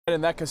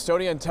And that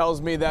custodian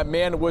tells me that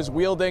man was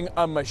wielding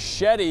a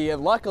machete,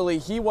 and luckily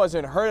he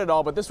wasn't hurt at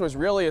all, but this was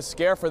really a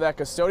scare for that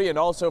custodian,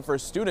 also for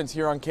students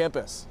here on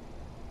campus.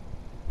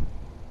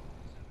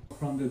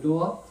 From the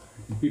door,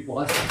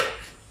 people ask,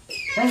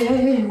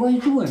 hey, what are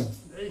you doing?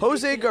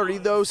 Jose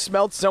Garrido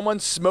smelled someone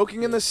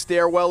smoking in the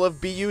stairwell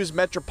of BU's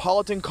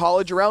Metropolitan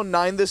College around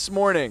 9 this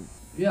morning.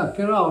 Yeah,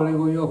 get out.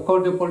 You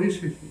call the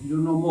police, you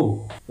no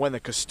move. When the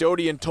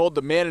custodian told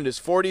the man in his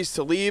 40s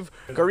to leave,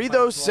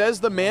 Garrido says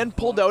the man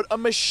pulled out a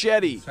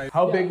machete.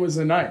 How big was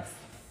the knife?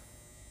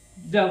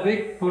 The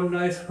big full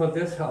knife for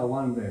this or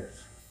one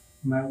base.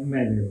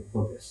 Menu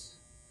for this.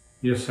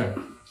 Yes, sir.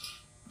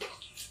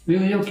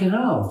 You get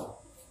out.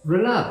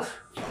 Relax.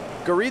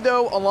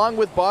 Garrido, along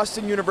with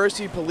Boston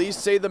University police,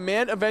 say the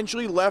man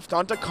eventually left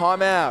onto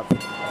Comm Ave.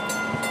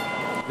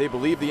 They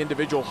believe the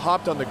individual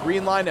hopped on the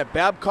Green Line at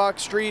Babcock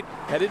Street,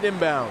 headed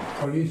inbound.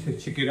 Police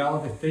check it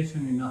out, the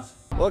station in us.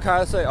 What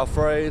can I say?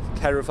 Afraid,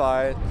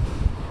 terrified,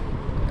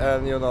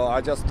 and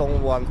I just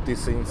don't want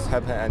these things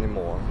happen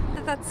anymore.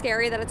 That's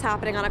scary that it's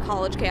happening on a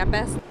college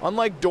campus.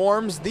 Unlike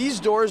dorms, these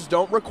doors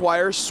don't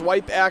require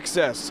swipe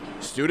access.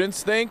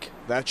 Students think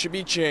that should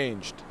be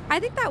changed. I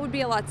think that would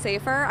be a lot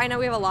safer. I know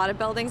we have a lot of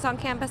buildings on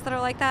campus that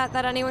are like that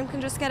anyone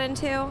can just get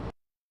into.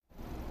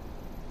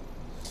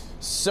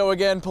 So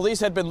again, police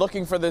had been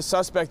looking for this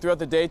suspect throughout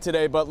the day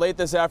today, but late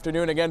this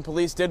afternoon, again,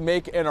 police did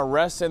make an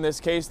arrest in this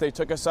case. They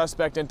took a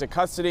suspect into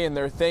custody, and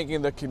they're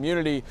thanking the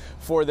community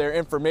for their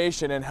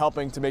information and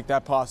helping to make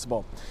that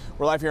possible.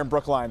 We're live here in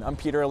Brookline. I'm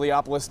Peter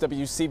Eliopoulos,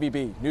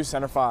 WCVB News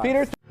Center 5.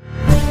 Peter.